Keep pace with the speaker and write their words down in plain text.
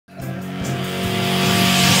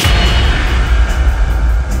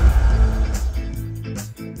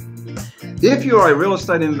If you are a real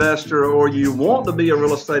estate investor or you want to be a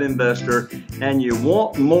real estate investor and you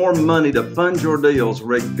want more money to fund your deals,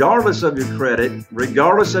 regardless of your credit,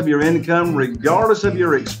 regardless of your income, regardless of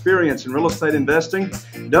your experience in real estate investing,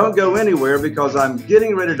 don't go anywhere because I'm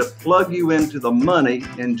getting ready to plug you into the money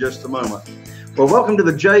in just a moment. Well, welcome to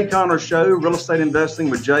the Jay Conner Show, Real Estate Investing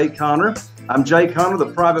with Jay Conner. I'm Jay Conner,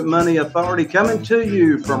 the Private Money Authority, coming to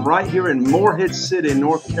you from right here in Morehead City,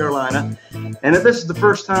 North Carolina. And if this is the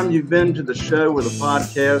first time you've been to the show or the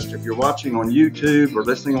podcast, if you're watching on YouTube or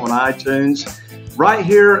listening on iTunes, right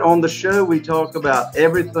here on the show, we talk about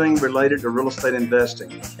everything related to real estate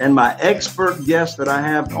investing. And my expert guest that I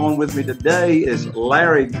have on with me today is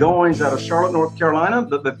Larry Goins out of Charlotte, North Carolina.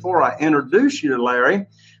 But before I introduce you to Larry,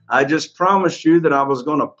 I just promised you that I was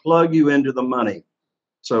going to plug you into the money.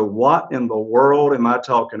 So what in the world am I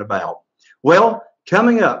talking about? Well,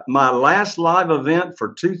 coming up, my last live event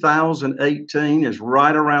for 2018 is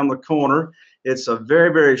right around the corner. It's a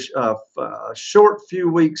very short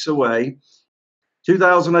few weeks away.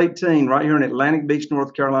 2018, right here in Atlantic Beach,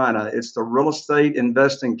 North Carolina. It's the Real Estate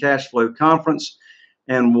Investing Cash Flow Conference.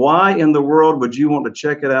 And why in the world would you want to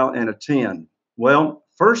check it out and attend? Well,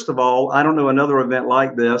 first of all, I don't know another event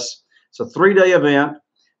like this. It's a 3-day event.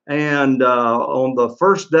 And on the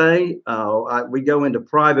first day, we go into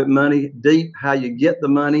private money, deep, how you get the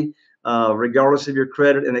money, regardless of your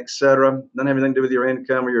credit and et cetera. Doesn't have anything to do with your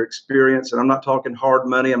income or your experience. And I'm not talking hard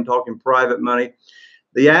money. I'm talking private money.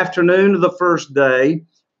 The afternoon of the first day,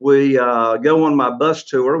 we go on my bus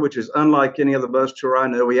tour, which is unlike any other bus tour I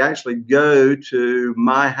know. We actually go to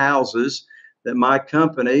my houses that my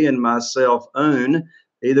company and myself own.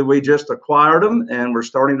 Either we just acquired them and we're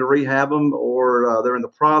starting to rehab them, or they're in the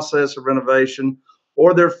process of renovation,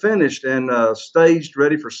 or they're finished and staged,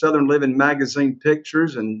 ready for Southern Living magazine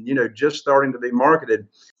pictures and, you know, just starting to be marketed.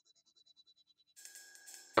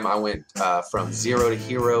 I went from zero to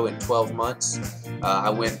hero in 12 months.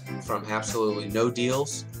 I went from absolutely no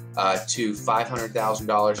deals to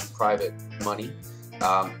 $500,000 in private money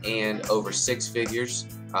and over 6 figures.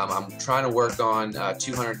 I'm trying to work on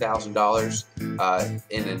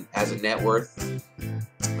 $200,000 as a net worth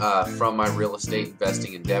from my real estate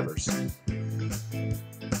investing endeavors.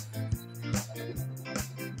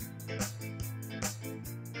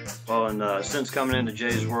 Well, and since coming into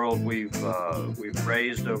Jay's world, we've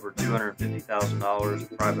raised over $250,000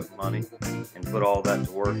 of private money and put all that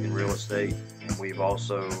to work in real estate. And we've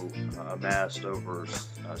also amassed over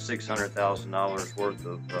 $600,000 worth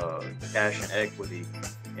of cash and equity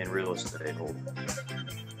in real estate holdings.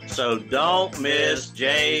 So don't miss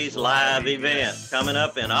Jay's live event coming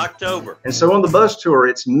up in October. And so on the bus tour,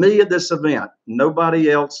 it's me at this event, nobody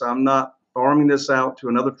else. I'm not farming this out to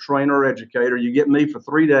another trainer or educator. You get me for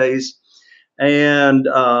 3 days. And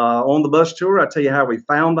on the bus tour, I tell you how we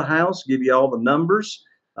found the house, give you all the numbers,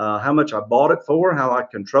 how much I bought it for, how I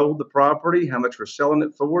controlled the property, how much we're selling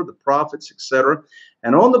it for, the profits, etc.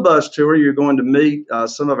 And on the bus tour, you're going to meet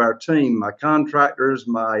some of our team, my contractors,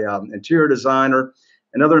 my interior designer,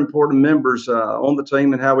 and other important members on the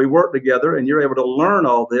team, and how we work together. And you're able to learn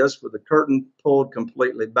all this with the curtain pulled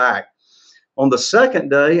completely back. On the second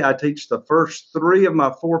day, I teach the first 3 of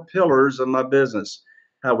my 4 pillars of my business.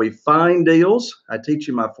 How we find deals. I teach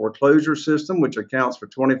you my foreclosure system, which accounts for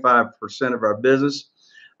 25% of our business.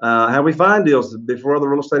 How we find deals before other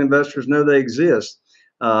real estate investors know they exist.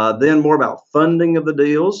 Then more about funding of the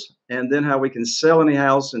deals, and then how we can sell any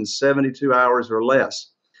house in 72 hours or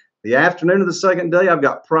less. The afternoon of the second day, I've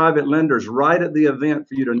got private lenders right at the event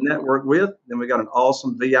for you to network with. Then we got an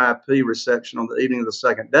awesome VIP reception on the evening of the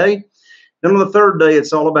second day. Then on the third day,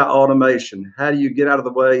 it's all about automation. How do you get out of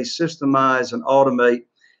the way, systemize and automate,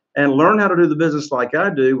 and learn how to do the business like I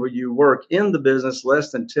do, where you work in the business less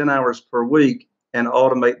than 10 hours per week and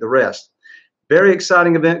automate the rest. Very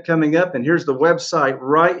exciting event coming up. And here's the website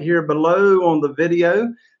right here below on the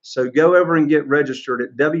video. So go over and get registered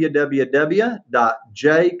at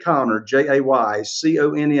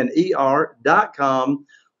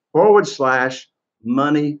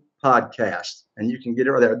www.jayconner.com/money podcast. And you can get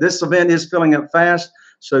it right there. This event is filling up fast,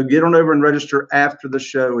 so get on over and register after the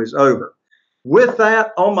show is over. With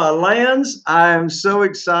that on my lands, I am so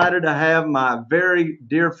excited to have my very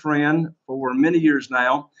dear friend for many years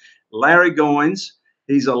now, Larry Goins.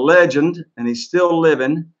 He's a legend, and he's still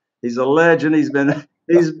living. He's a legend. He's been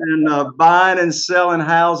buying and selling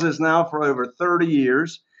houses now for over 30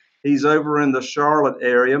 years. He's over in the Charlotte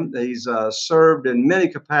area. He's served in many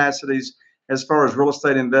capacities as far as real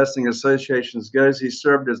estate investing associations goes. He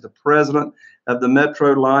served as the president of the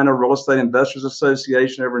Metrolina Real Estate Investors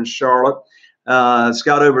Association over in Charlotte. It's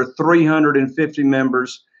got over 350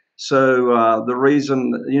 members. So the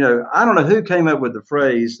reason, I don't know who came up with the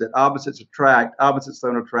phrase that opposites attract, opposites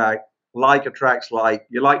don't attract, like attracts like.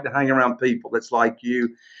 You like to hang around people that's like you.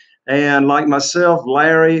 And like myself,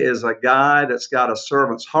 Larry is a guy that's got a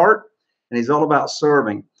servant's heart, and he's all about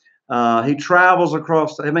serving. He travels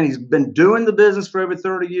across, he's been doing the business for over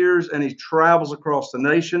 30 years, and he travels across the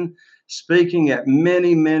nation, speaking at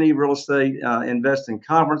many, many real estate investing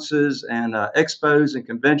conferences and expos and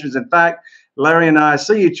conventions. In fact, Larry and I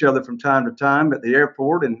see each other from time to time at the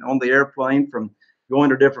airport and on the airplane from going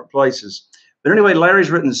to different places. But anyway,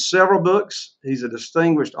 Larry's written several books. He's a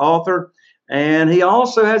distinguished author. And he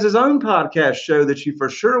also has his own podcast show that you for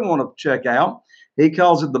sure want to check out. He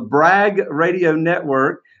calls it the Brag Radio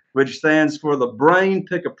Network, which stands for the Brain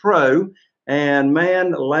Pick a Pro. And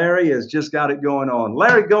man, Larry has just got it going on.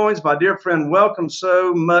 Larry Goins, my dear friend, welcome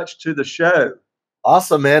so much to the show.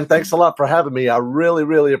 Awesome, man. Thanks a lot for having me. I really,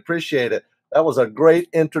 really appreciate it. That was a great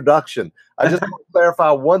introduction. I just want to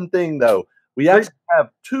clarify one thing, though. We actually have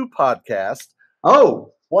two podcasts.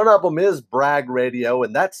 Oh. One of them is Brag Radio,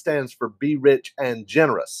 and that stands for Be Rich and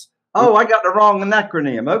Generous. Oh, I got the wrong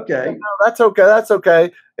acronym. Okay. No, that's okay. That's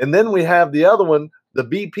okay. And then we have the other one, the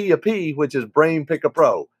BPAP, which is Brain Pick a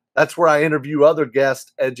Pro. That's where I interview other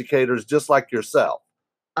guest educators just like yourself.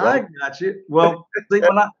 Right? I got you. Well, see,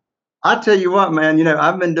 when I tell you what, man,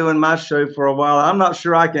 I've been doing my show for a while. I'm not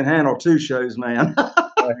sure I can handle two shows, man.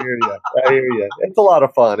 I hear you. I hear you. It's a lot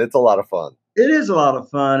of fun. It's a lot of fun. It is a lot of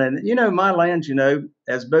fun. And, my land,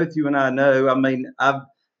 as both you and I know,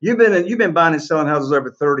 you've been buying and selling houses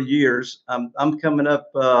over 30 years. I'm coming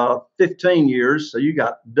up 15 years. So you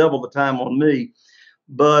got double the time on me.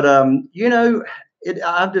 But,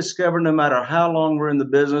 I've discovered no matter how long we're in the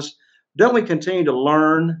business, don't we continue to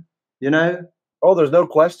learn, Oh, there's no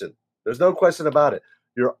question. There's no question about it.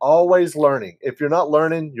 You're always learning. If you're not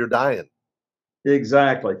learning, you're dying.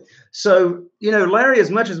 Exactly. So, Larry, as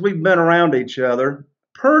much as we've been around each other,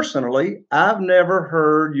 personally, I've never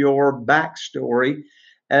heard your backstory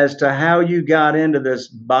as to how you got into this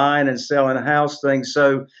buying and selling a house thing.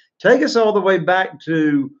 So take us all the way back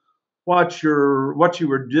to what you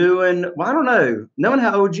were doing. Well, I don't know. Knowing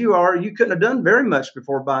how old you are, you couldn't have done very much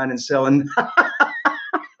before buying and selling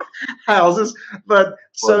houses. But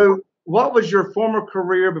so what was your former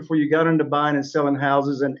career before you got into buying and selling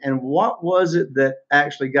houses? And what was it that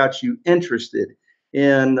actually got you interested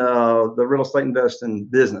in the real estate investing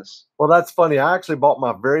business? Well, that's funny. I actually bought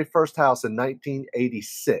my very first house in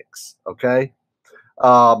 1986. Okay.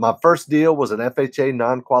 My first deal was an FHA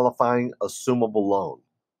non-qualifying assumable loan,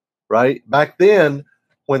 right? Back then,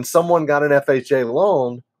 when someone got an FHA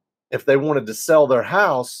loan, if they wanted to sell their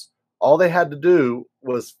house, all they had to do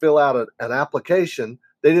was fill out an application.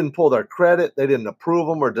 They didn't pull their credit. They didn't approve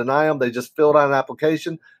them or deny them. They just filled out an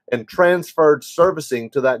application and transferred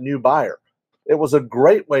servicing to that new buyer. It was a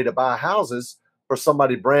great way to buy houses for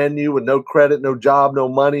somebody brand new with no credit, no job, no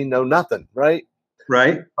money, no nothing, right?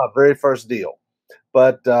 Right. My very first deal.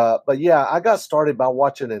 But yeah, I got started by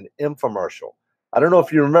watching an infomercial. I don't know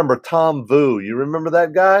if you remember Tom Vu. You remember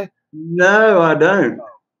that guy? No, I don't.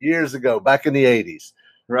 Years ago, back in the 80s.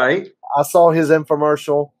 Right. I saw his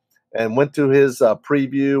infomercial and went to his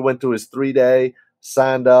preview, went to his 3-day,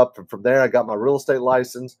 signed up. And from there, I got my real estate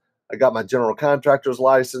license. I got my general contractor's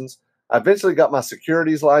license. I eventually got my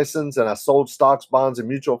securities license, and I sold stocks, bonds, and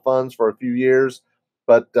mutual funds for a few years.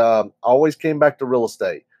 But I always came back to real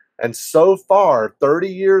estate. And so far, 30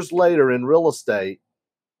 years later in real estate,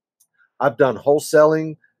 I've done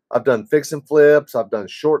wholesaling. I've done fix and flips. I've done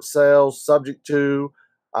short sales, subject to.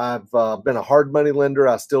 I've been a hard money lender.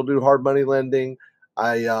 I still do hard money lending.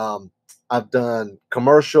 I've done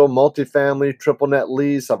commercial, multifamily, triple net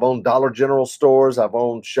lease. I've owned Dollar General stores. I've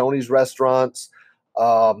owned Shoney's restaurants.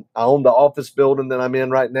 I own the office building that I'm in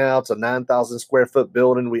right now. It's a 9,000 square foot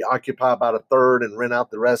building. We occupy about a third and rent out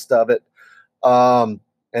the rest of it. And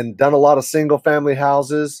done a lot of single family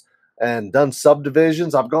houses and done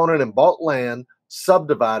subdivisions. I've gone in and bought land,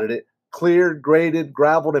 subdivided it, cleared, graded,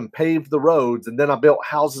 graveled, and paved the roads. And then I built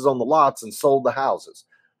houses on the lots and sold the houses.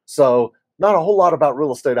 So not a whole lot about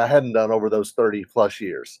real estate I hadn't done over those 30 plus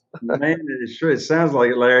years. Man, it's true. It sounds like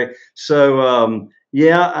it, Larry. So,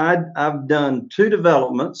 yeah, I've done 2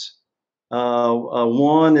 developments.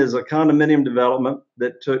 One is a condominium development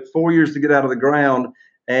that took 4 years to get out of the ground.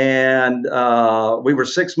 And we were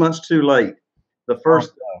 6 months too late. The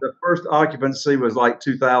first occupancy was like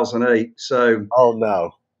 2008. So, oh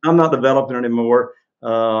no, I'm not developing anymore.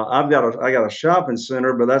 I got a shopping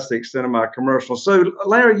center, but that's the extent of my commercial. So,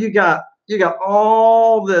 Larry, you got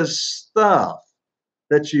all this stuff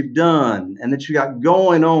that you've done and that you got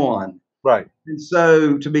going on, right? And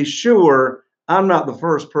so, to be sure, I'm not the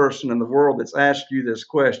first person in the world that's asked you this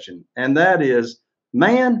question. And that is,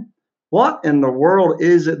 man, what in the world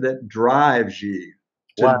is it that drives you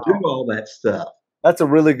to Wow. do all that stuff? That's a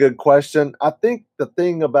really good question. I think the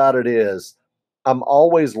thing about it is I'm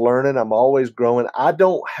always learning. I'm always growing. I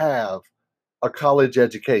don't have a college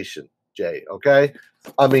education, Jay. Okay.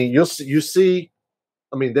 I mean, you see,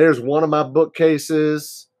 I mean, there's one of my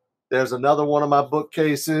bookcases. There's another one of my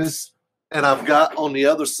bookcases. And I've got on the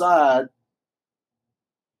other side,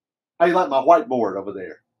 how you like my whiteboard over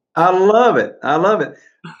there? I love it. I love it.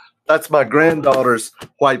 That's my granddaughter's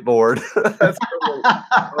whiteboard. That's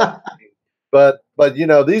but you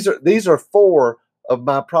know, these are 4 of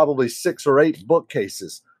my probably 6 or 8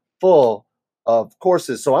 bookcases full of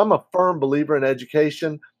courses. So I'm a firm believer in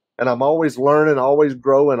education, and I'm always learning, always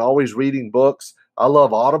growing, always reading books. I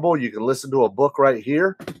love Audible. You can listen to a book right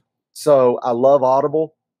here. So I love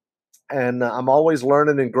Audible, and I'm always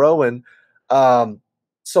learning and growing.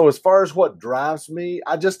 So as far as what drives me,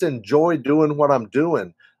 I just enjoy doing what I'm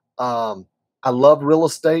doing. I love real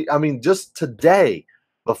estate. I mean, just today,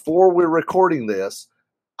 before we're recording this,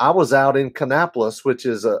 I was out in Kannapolis, which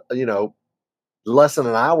is less than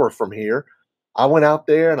an hour from here. I went out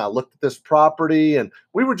there and I looked at this property, and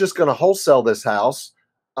we were just going to wholesale this house.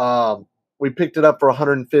 We picked it up for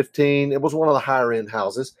 115. It was one of the higher end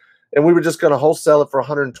houses, and we were just going to wholesale it for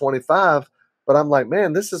 125. But I'm like,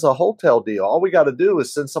 man, this is a hotel deal. All we got to do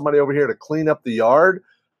is send somebody over here to clean up the yard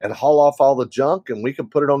and haul off all the junk, and we can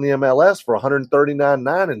put it on the MLS for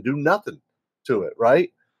 139.9 and do nothing to it,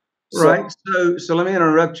 right? Right. So let me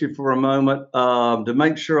interrupt you for a moment to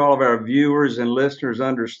make sure all of our viewers and listeners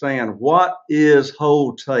understand, what is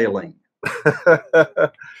wholesaling?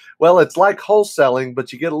 Well, it's like wholesaling,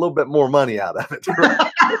 but you get a little bit more money out of it.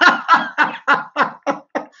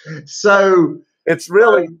 So it's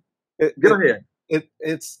really go ahead.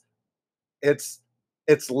 It's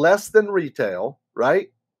less than retail, right?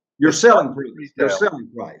 Your selling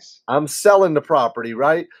price. I'm selling the property,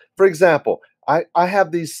 right? For example, I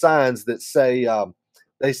have these signs that say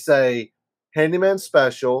they say handyman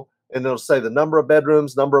special, and it'll say the number of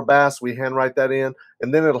bedrooms, number of baths. We handwrite that in,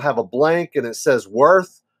 and then it'll have a blank and it says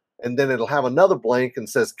worth, and then it'll have another blank and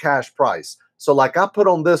says cash price. So like I put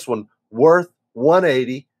on this one, worth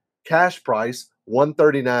 180, cash price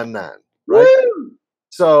 139.9, right? Woo!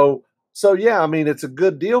 So yeah, I mean, it's a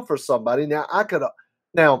good deal for somebody. Now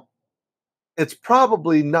it's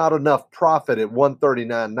probably not enough profit at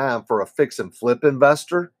 139.9 for a fix and flip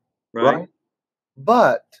investor, right?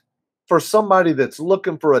 But for somebody that's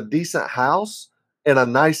looking for a decent house in a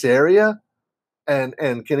nice area and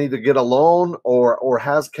can either get a loan or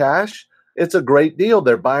has cash, it's a great deal.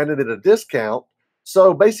 They're buying it at a discount.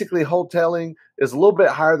 So basically, wholesaling is a little bit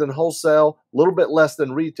higher than wholesale, a little bit less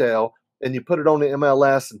than retail, and you put it on the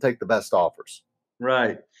MLS and take the best offers.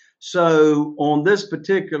 Right. So on this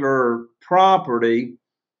particular property,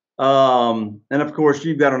 and of course,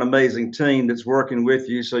 you've got an amazing team that's working with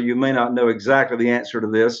you, so you may not know exactly the answer to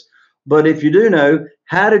this. But if you do know,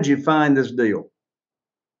 how did you find this deal?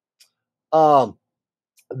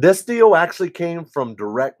 This deal actually came from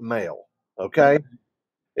direct mail. Okay.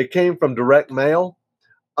 It came from direct mail.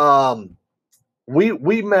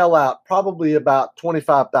 We mail out probably about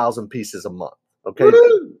 25,000 pieces a month. Okay.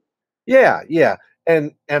 Woo! Yeah.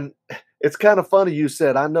 And it's kind of funny you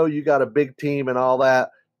said, I know you got a big team and all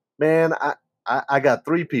that. Man, I got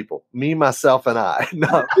 3 people, me, myself, and I. No,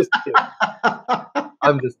 I'm just kidding.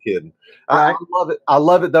 I'm just kidding. I love it. I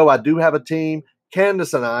love it, though. I do have a team.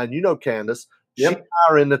 Candace and I, and you know Candace, she and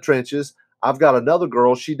I are in the trenches. I've got another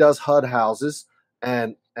girl. She does HUD houses,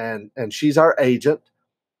 and she's our agent,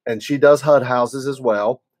 and she does HUD houses as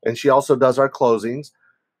well, and she also does our closings.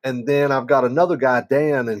 And then I've got another guy,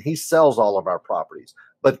 Dan, and he sells all of our properties.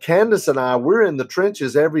 But Candace and I, we're in the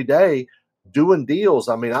trenches every day doing deals.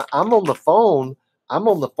 I mean, I'm on the phone. I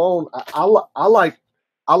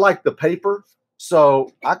like the paper.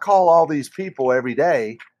 So I call all these people every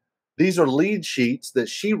day. These are lead sheets that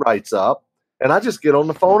she writes up, and I just get on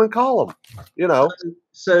the phone and call them, you know.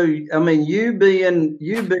 So I mean, you being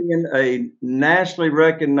a nationally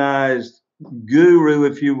recognized guru,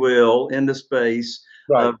 if you will, in the space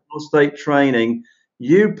of real estate training,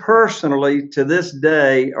 you personally to this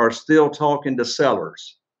day are still talking to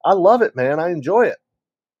sellers. I love it, man. I enjoy it.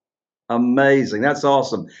 Amazing. That's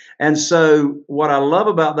awesome. And so what I love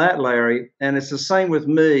about that, Larry, and it's the same with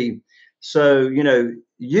me. So, you know,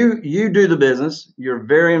 you do the business. You're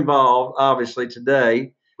very involved, obviously,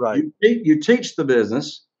 today. Right. You teach the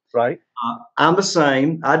business. Right. I'm the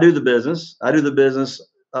same. I do the business.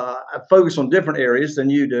 I focus on different areas than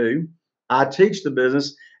you do. I teach the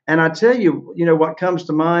business. And I tell you, you know, what comes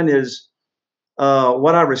to mind is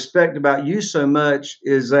what I respect about you so much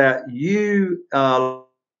is that you, as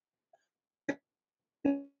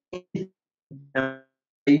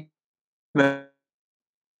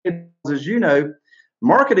you know,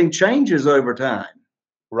 marketing changes over time.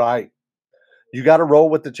 Right. You got to roll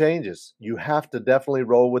with the changes. You have to definitely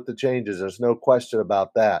roll with the changes. There's no question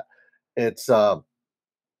about that. It's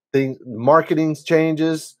things, marketing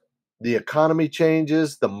changes, the economy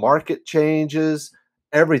changes, the market changes,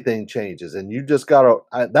 everything changes, and you just got to.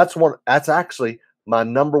 That's one. That's actually my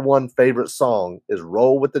number one favorite song is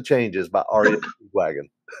 "Roll with the Changes" by REO Wagon.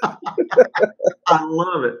 I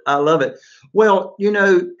love it. I love it. Well, you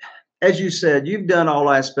know, as you said, you've done all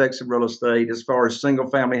aspects of real estate as far as single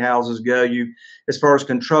family houses go. As far as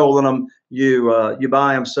controlling them, you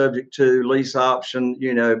buy them subject to lease option,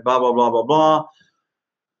 you know, blah, blah, blah, blah, blah.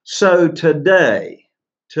 So today,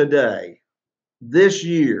 this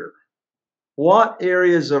year, what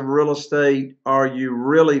areas of real estate are you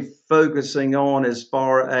really focusing on as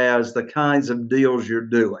far as the kinds of deals you're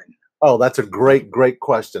doing? Oh, that's a great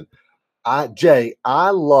question. Jay, I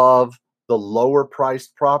love the lower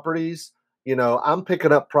priced properties. You know, I'm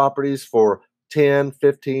picking up properties for 10,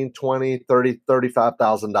 15, 20, 30,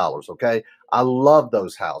 $35,000. Okay. I love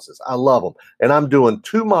those houses. I love them. And I'm doing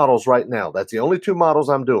two models right now. That's the only two models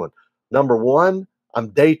I'm doing. Number one, I'm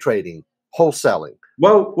day trading, wholesaling.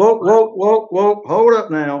 Whoa, whoa, whoa, whoa, whoa. Hold up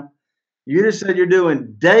now. You just said you're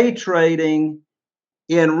doing day trading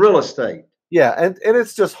in real estate. Yeah, and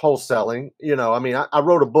it's just wholesaling. You know, I mean, I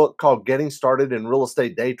wrote a book called Getting Started in Real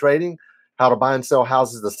Estate Day Trading, How to Buy and Sell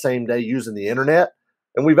Houses the Same Day Using the Internet.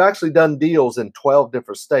 And we've actually done deals in 12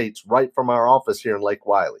 different states right from our office here in Lake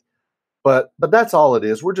Wiley. But that's all it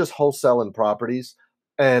is. We're just wholesaling properties,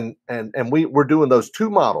 and we're doing those two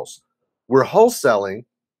models. We're wholesaling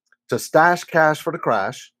to stash cash for the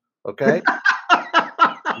crash. Okay,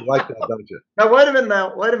 you like that, don't you? Now, wait a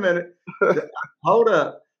minute. Wait a minute. Hold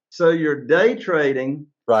up. So you're day trading,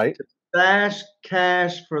 Right. to stash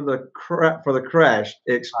cash for the crash.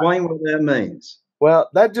 Explain what that means. Well,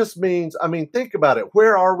 that just means, I mean, think about it.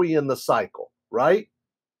 Where are we in the cycle, right?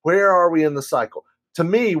 Where are we in the cycle? To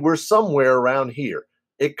me, we're somewhere around here.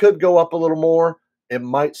 It could go up a little more. It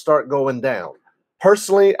might start going down.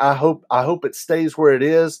 Personally, I hope it stays where it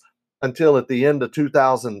is until at the end of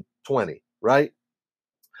 2020, right?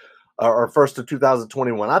 Or first of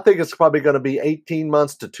 2021. I think it's probably going to be 18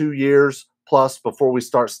 months to 2 years plus before we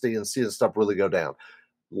start seeing stuff really go down.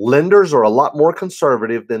 Lenders are a lot more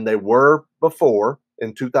conservative than they were before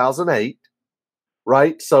in 2008,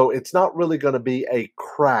 right? So it's not really going to be a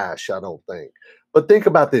crash, I don't think. But think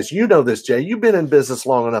about this. You know this, Jay. You've been in business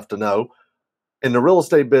long enough to know, in the real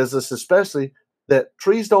estate business especially, that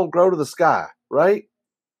trees don't grow to the sky, right?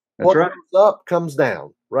 That's What right. goes up comes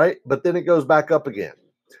down, right? But then it goes back up again.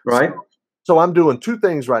 Right. So I'm doing two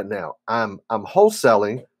things right now. I'm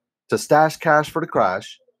wholesaling to stash cash for the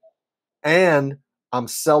crash, and I'm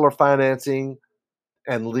seller financing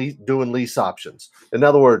and doing lease options. In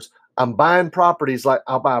other words, I'm buying properties. Like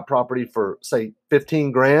I'll buy a property for say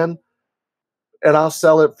 15 grand, and I'll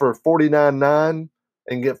sell it for 49.9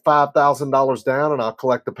 and get $5,000 down, and I'll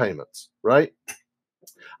collect the payments. Right?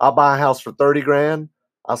 I'll buy a house for 30 grand.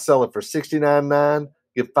 I'll sell it for 69.9,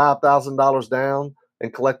 get $5,000 down,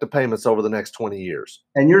 and collect the payments over the next 20 years.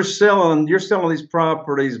 And you're selling these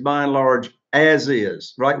properties by and large as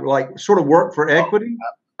is, right? Like sort of work for equity.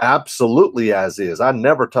 Absolutely, as is. I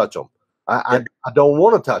never touch them. I don't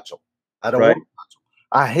want to touch them. I don't want to touch them.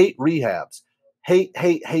 I hate rehabs. Hate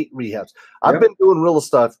rehabs. I've been doing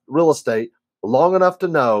real estate long enough to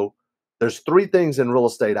know there's three things in real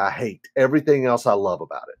estate I hate. Everything else I love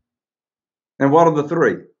about it. And what are the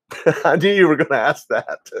three? I knew you were going to ask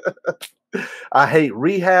that. I hate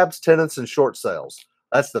rehabs, tenants, and short sales.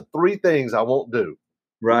 That's the three things I won't do.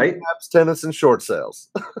 Right. Rehabs, tenants, and short sales.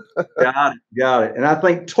 Got it. And I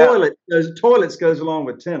think toilets goes along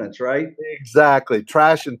with tenants, right? Exactly.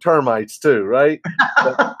 Trash and termites too, right?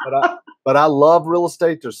 But I love real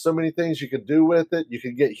estate. There's so many things you can do with it. You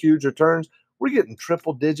can get huge returns. We're getting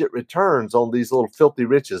triple-digit returns on these little filthy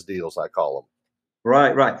riches deals, I call them.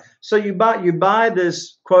 Right. So you buy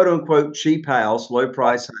this quote unquote cheap house, low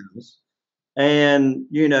price house, and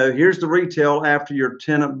you know here's the retail after your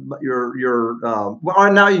tenant,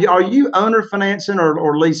 well, now are you owner financing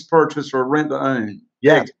or lease purchase or rent to own?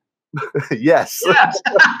 Yeah. Yes. Let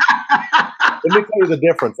me tell you the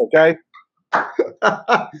difference, okay?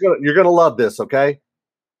 You're gonna love this, okay?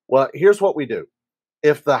 Well, here's what we do.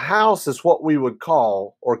 If the house is what we would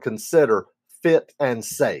call or consider fit and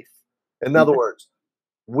safe, in other words,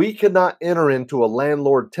 we cannot enter into a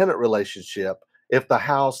landlord-tenant relationship if the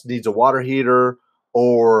house needs a water heater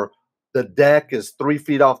or the deck is 3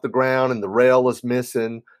 feet off the ground and the rail is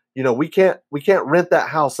missing. You know, we can't rent that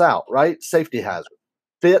house out, right? Safety hazard,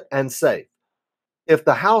 fit and safe. If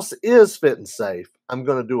the house is fit and safe, I'm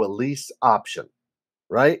going to do a lease option,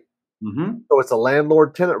 right? Mm-hmm. So it's a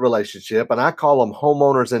landlord-tenant relationship, and I call them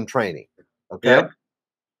homeowners in training. Okay. Yep.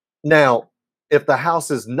 Now, if the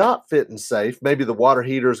house is not fit and safe, maybe the water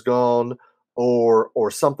heater's gone,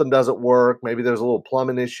 or something doesn't work, maybe there's a little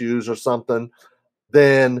plumbing issues or something,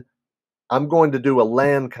 then I'm going to do a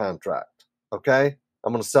land contract. Okay.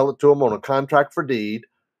 I'm going to sell it to them on a contract for deed,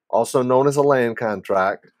 also known as a land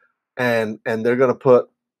contract, and they're going to put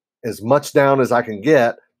as much down as I can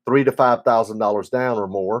get, $3,000 to $5,000 down or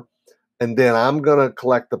more, and then I'm going to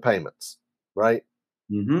collect the payments. Right.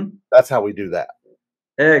 Mm-hmm. That's how we do that.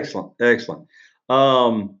 Excellent. Excellent.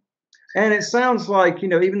 And it sounds like, you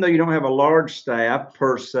know, even though you don't have a large staff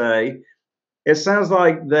per se, it sounds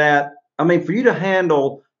like that. I mean, for you to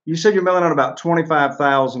handle, you said you're mailing out about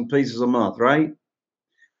 25,000 pieces a month, right?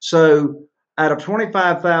 So out of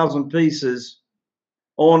 25,000 pieces,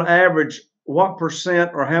 on average, what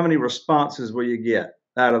percent or how many responses will you get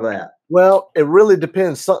out of that? Well, it really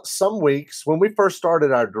depends. Some weeks, when we first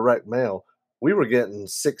started our direct mail, we were getting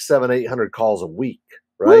 600, 700, 800 calls a week,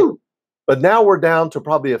 right? Woo! But now we're down to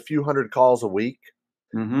probably a few hundred calls a week.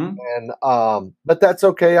 Mm-hmm. And but that's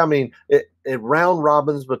okay. I mean, it round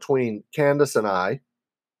robins between Candace and I.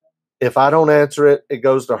 If I don't answer it, it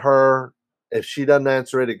goes to her. If she doesn't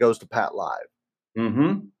answer it, it goes to Pat Live.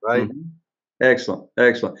 Mm-hmm. Right. Mm-hmm. Excellent.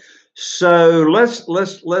 Excellent. So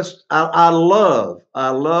I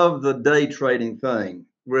love the day trading thing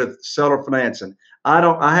with seller financing.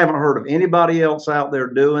 I haven't heard of anybody else out there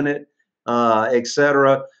doing it, et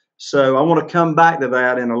cetera. So I want to come back to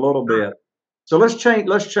that in a little bit. So let's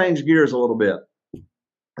change gears a little bit.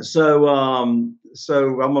 So I'm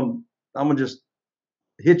gonna just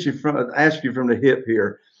ask you from the hip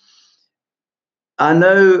here. I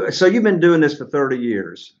know. So you've been doing this for 30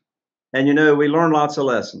 years. And, you know, we learn lots of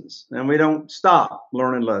lessons and we don't stop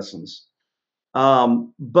learning lessons.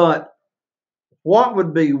 But what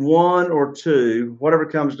would be one or two, whatever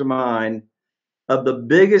comes to mind, of the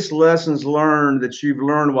biggest lessons learned that you've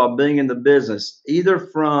learned while being in the business, either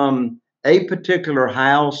from a particular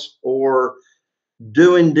house or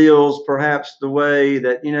doing deals perhaps the way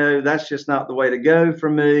that, you know, that's just not the way to go for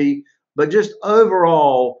me, but just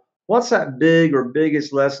overall, what's that big or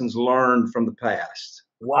biggest lessons learned from the past?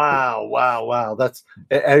 Wow. That's,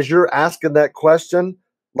 as you're asking that question,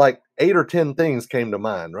 like 8 or 10 things came to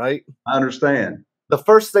mind, right? I understand. The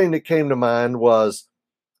first thing that came to mind was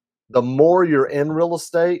the more you're in real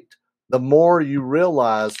estate, the more you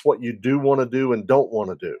realize what you do want to do and don't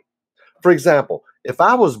want to do. For example, if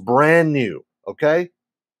I was brand new, okay,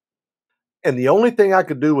 and the only thing I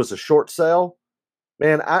could do was a short sale,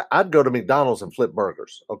 man, I'd go to McDonald's and flip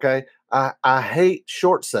burgers, okay? I hate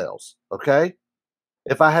short sales, okay?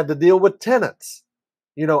 If I had to deal with tenants,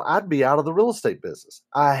 you know, I'd be out of the real estate business.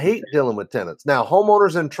 I hate dealing with tenants. Now,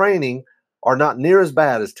 homeowners in training are not near as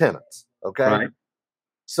bad as tenants. Okay. Right.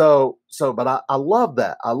 But I love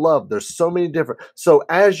that. There's so many different. So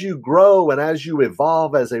as you grow and as you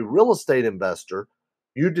evolve as a real estate investor,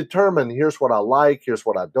 you determine here's what I like, here's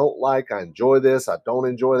what I don't like. I enjoy this. I don't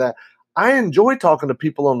enjoy that. I enjoy talking to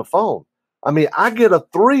people on the phone. I mean, I get a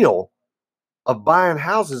thrill of buying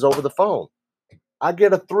houses over the phone. I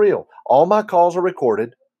get a thrill. All my calls are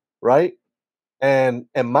recorded, right? And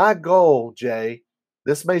my goal, Jay,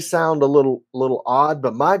 this may sound a little odd,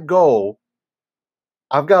 but my goal,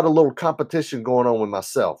 I've got a little competition going on with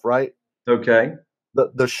myself, right? Okay.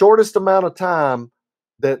 The shortest amount of time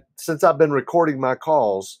that since I've been recording my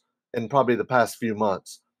calls in probably the past few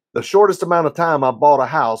months, the shortest amount of time I bought a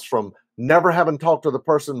house from never having talked to the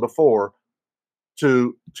person before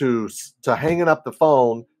to hanging up the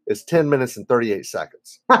phone is 10 minutes and 38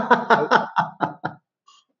 seconds.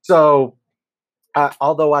 So,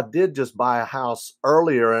 although I did just buy a house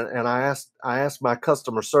earlier, and I asked my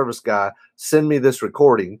customer service guy, send me this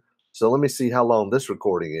recording. So let me see how long this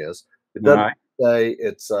recording is. It doesn't say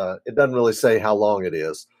it doesn't really say how long it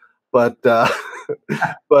is, but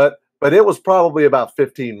but it was probably about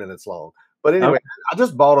 15 minutes long. But anyway, I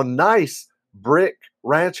just bought a nice brick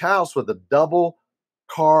ranch house with a double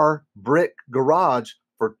car brick garage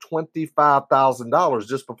for $25,000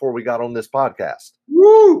 just before we got on this podcast.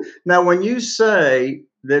 Woo! Now, when you say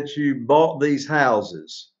that you bought these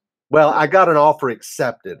houses, well, I got an offer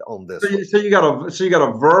accepted on this. So you got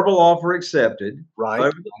a verbal offer accepted,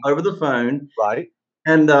 right, over the phone, right.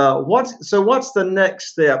 And what's the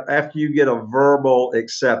next step after you get a verbal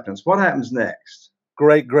acceptance? What happens next?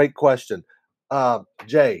 Great question,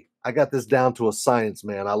 Jay. I got this down to a science,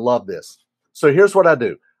 man. I love this. So here's what I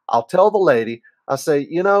do. I'll tell the lady, I say,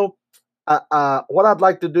 you know, what I'd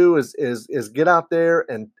like to do is get out there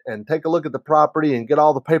and take a look at the property and get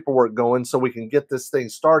all the paperwork going so we can get this thing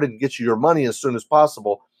started and get you your money as soon as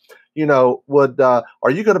possible. You know,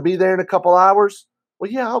 are you going to be there in a couple hours?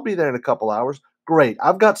 Well, yeah, I'll be there in a couple hours. Great.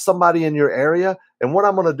 I've got somebody in your area, and what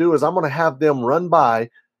I'm going to do is I'm going to have them run by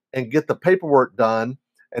and get the paperwork done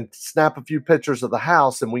and snap a few pictures of the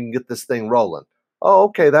house, and we can get this thing rolling. Oh,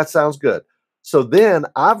 okay, that sounds good. So then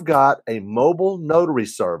I've got a mobile notary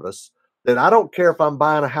service that I don't care if I'm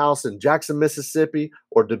buying a house in Jackson, Mississippi,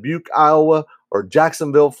 or Dubuque, Iowa, or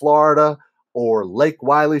Jacksonville, Florida, or Lake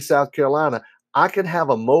Wiley, South Carolina. I can have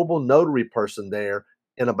a mobile notary person there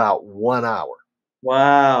in about 1 hour.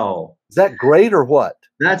 Wow. Is that great or what?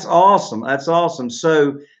 That's awesome. That's awesome.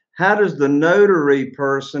 So how does the notary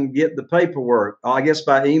person get the paperwork? I guess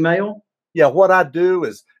by email? Yeah, what I do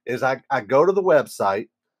is I go to the website,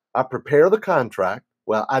 I prepare the contract.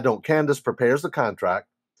 Well, I don't. Candace prepares the contract,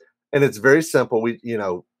 and it's very simple.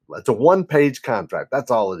 It's a one-page contract.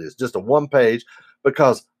 That's all it is, just a one-page,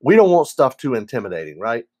 because we don't want stuff too intimidating,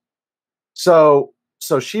 right? So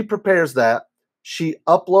she prepares that. She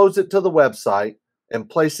uploads it to the website and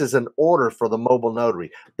places an order for the mobile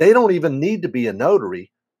notary. They don't even need to be a notary,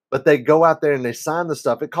 but they go out there and they sign the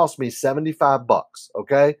stuff. It cost me $75,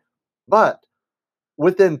 okay? But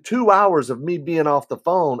within 2 hours of me being off the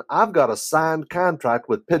phone, I've got a signed contract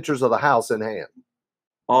with pictures of the house in hand.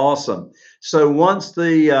 Awesome. So once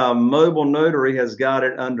the mobile notary has got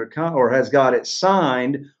it has got it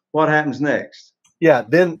signed, what happens next? Yeah,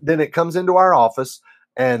 then it comes into our office,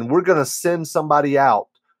 and we're going to send somebody out.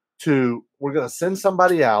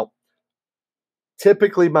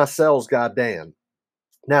 Typically my sales guy, Dan.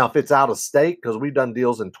 Now, if it's out of state, because we've done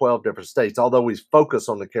deals in 12 different states, although we focus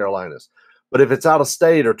on the Carolinas. But if it's out of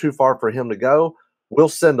state or too far for him to go, we'll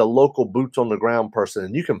send a local boots on the ground person,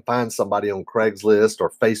 and you can find somebody on Craigslist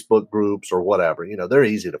or Facebook groups or whatever. You know, they're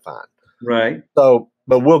easy to find. Right. So,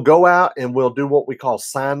 but we'll go out and we'll do what we call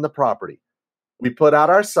sign the property. We put out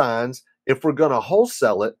our signs. If we're going to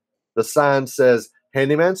wholesale it, the sign says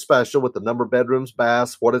handyman special with the number of bedrooms,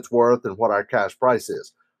 baths, what it's worth, and what our cash price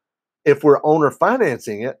is. If we're owner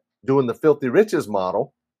financing it, doing the Filthy Riches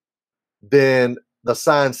model, then the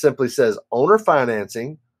sign simply says owner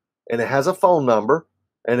financing, and it has a phone number,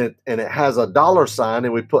 and it has a dollar sign,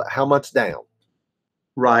 and we put how much down.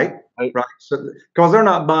 Right. So, because they're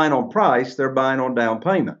not buying on price, they're buying on down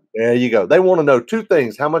payment. There you go. They want to know two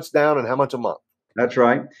things: how much down and how much a month. That's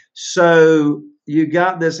right. So you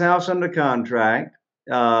got this house under contract.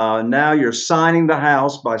 Now you're signing the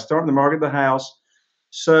house by starting to market the house.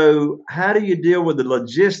 So how do you deal with the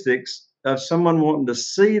logistics of someone wanting to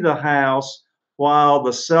see the house while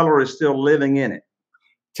the seller is still living in it?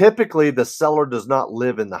 Typically, the seller does not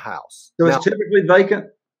live in the house. So it's typically vacant?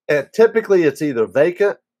 Typically, it's either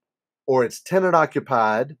vacant or it's tenant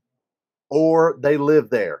occupied or they live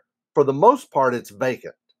there. For the most part, it's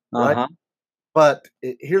vacant, right? Uh-huh. But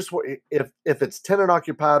here's what, if it's tenant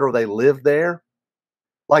occupied or they live there,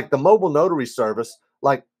 like the mobile notary service,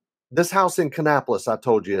 like this house in Kannapolis, I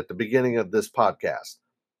told you at the beginning of this podcast,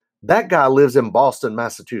 that guy lives in Boston,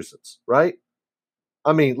 Massachusetts, right?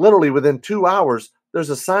 I mean, literally within 2 hours, there's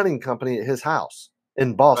a signing company at his house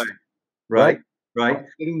in Boston. Right.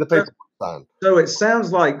 Getting the paperwork signed. So it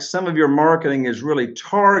sounds like some of your marketing is really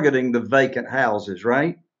targeting the vacant houses,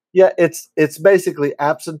 right? Yeah, it's basically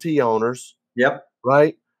absentee owners. Yep.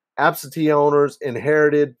 Right? Absentee owners,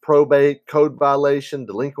 inherited, probate, code violation,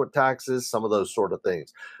 delinquent taxes, some of those sort of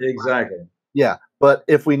things. Exactly. Yeah, but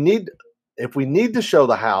if we need to show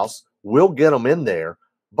the house, we'll get them in there.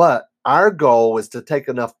 But our goal is to take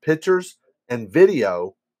enough pictures and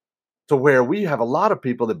video to where we have a lot of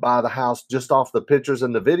people that buy the house just off the pictures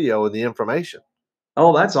and the video and the information.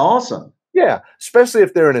 Oh, that's awesome. Yeah, especially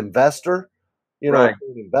if they're an investor, Right.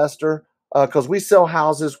 an investor, because we sell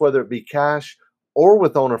houses, whether it be cash or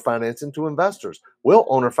with owner financing to investors. We'll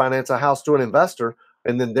owner finance a house to an investor,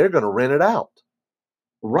 and then they're going to rent it out.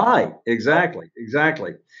 Right. Exactly.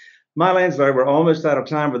 My Landsley, we're almost out of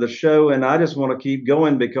time for the show, and I just want to keep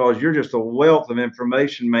going because you're just a wealth of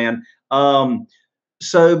information, man.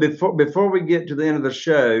 So before we get to the end of the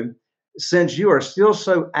show, since you are still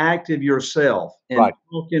so active yourself in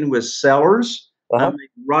talking with sellers, I mean,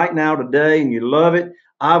 right now today, and you love it.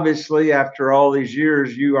 Obviously, after all these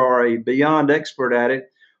years, you are a beyond expert at it.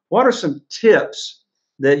 What are some tips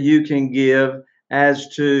that you can give as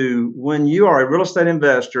to when you are a real estate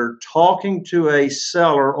investor talking to a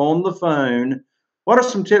seller on the phone? What are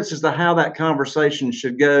some tips as to how that conversation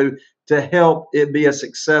should go to help it be a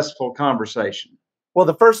successful conversation? Well,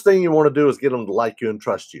 the first thing you want to do is get them to like you and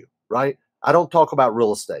trust you, right? I don't talk about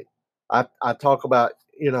real estate. I talk about,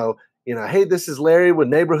 hey, this is Larry with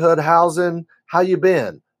Neighborhood Housing. How you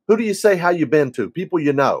been? Who do you say how you been to? People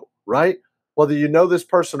you know, right? Whether you know this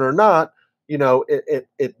person or not,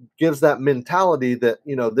 it gives that mentality that,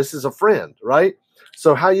 this is a friend, right?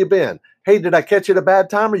 So how you been? Hey, did I catch you at a bad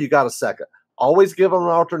time or you got a second? Always give them an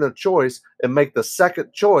alternate choice and make the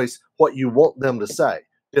second choice what you want them to say.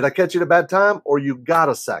 Did I catch you at a bad time or you got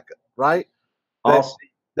a second, right? Awesome.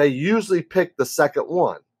 They usually pick the second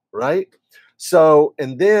one, right? So,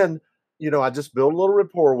 and then, I just build a little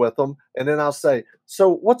rapport with them, and then I'll say,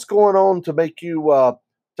 so what's going on to make you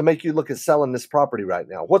look at selling this property right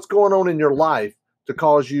now? What's going on in your life to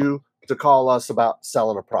cause you to call us about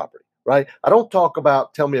selling a property, right? I don't talk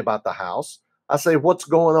about, tell me about the house. I say, what's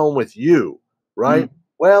going on with you, right?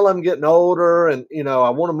 Well, I'm getting older and, I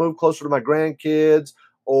want to move closer to my grandkids,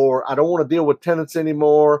 or I don't want to deal with tenants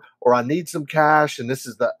anymore, or I need some cash and this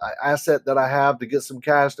is the asset that I have to get some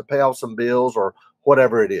cash to pay off some bills or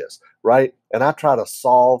whatever it is, right? And I try to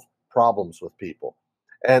solve problems with people.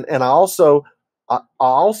 And I also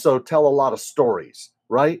tell a lot of stories,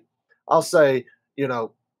 right? I'll say,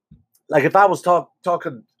 like if I was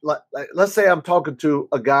talking, like let's say I'm talking to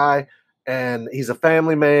a guy and he's a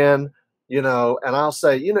family man, and I'll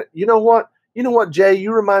say, you know what, Jay,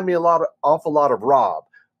 you remind me awful lot of Rob.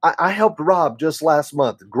 I helped Rob just last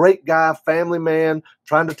month. Great guy, family man,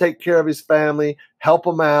 trying to take care of his family, help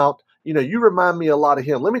him out. You remind me a lot of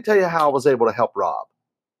him. Let me tell you how I was able to help Rob.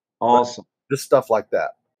 Awesome. Just stuff like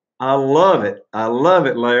that. I love it. I love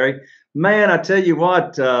it, Larry. Man, I tell you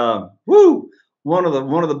what, one of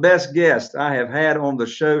the best guests I have had on the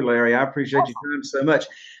show, Larry. I appreciate your time so much.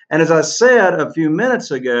 And as I said a few minutes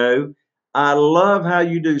ago, I love how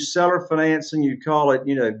you do seller financing. You call it,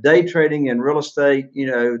 day trading in real estate,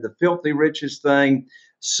 the filthy riches thing.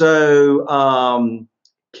 So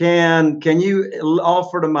can you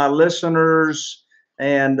offer to my listeners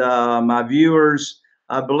and my viewers,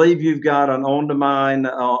 I believe you've got an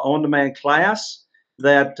on-demand class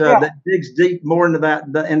that digs deep more into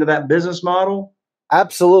that business model.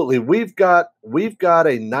 Absolutely. We've got a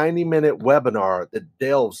 90-minute webinar that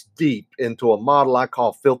delves deep into a model I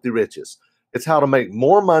call Filthy Riches. It's how to make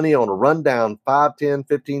more money on a rundown $5, $10,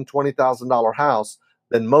 $15, $20,000 house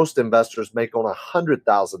than most investors make on a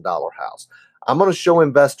 $100,000 house. I'm going to show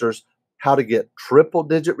investors how to get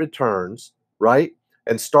triple-digit returns, right?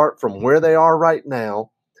 And start from where they are right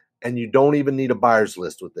now. And you don't even need a buyer's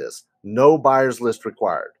list with this. No buyer's list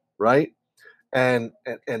required, right? And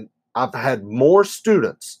I've had more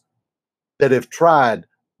students that have tried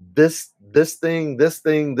this thing,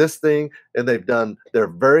 and they've done their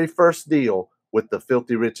very first deal with the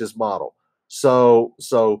Filthy Riches model. So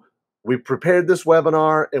we prepared this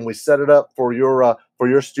webinar and we set it up for your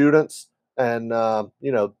students, and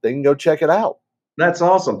they can go check it out. That's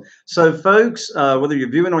awesome. So, folks, whether you're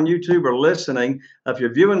viewing on YouTube or listening, if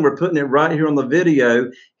you're viewing, we're putting it right here on the video.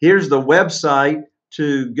 Here's the website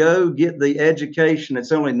to go get the education.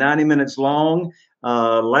 It's only 90 minutes long.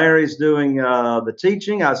 Larry's doing the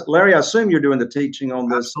teaching. Larry, I assume you're doing the teaching on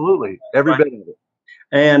this. Absolutely. Every bit of it.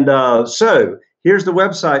 And so here's the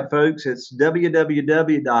website, folks. It's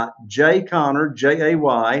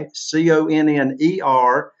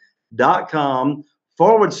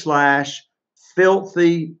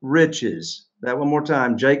www.jayconner.com/filthy riches. That one more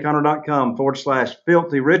time,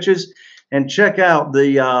 jayconner.com/filthy riches. And check out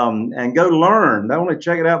and go learn, not only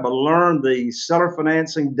check it out, but learn the seller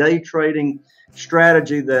financing, day trading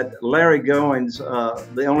strategy that Larry Goins,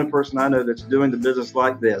 the only person I know that's doing the business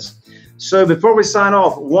like this. So before we sign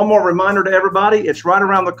off, one more reminder to everybody, it's right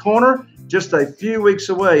around the corner, just a few weeks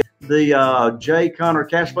away. The Jay Conner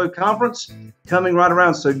Cash Flow Conference coming right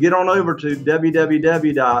around. So get on over to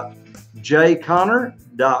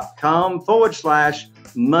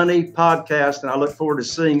www.jayconner.com/money podcast. And I look forward to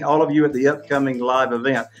seeing all of you at the upcoming live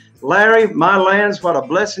event. Larry, my lands, what a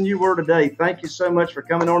blessing you were today. Thank you so much for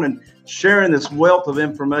coming on and sharing this wealth of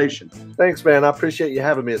information. Thanks, man. I appreciate you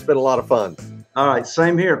having me. It's been a lot of fun. All right,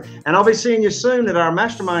 same here. And I'll be seeing you soon at our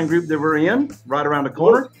mastermind group that we're in, right around the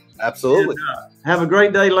corner. Absolutely. And, have a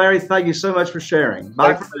great day, Larry. Thank you so much for sharing.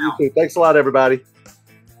 Bye for now. You too. Thanks a lot, everybody.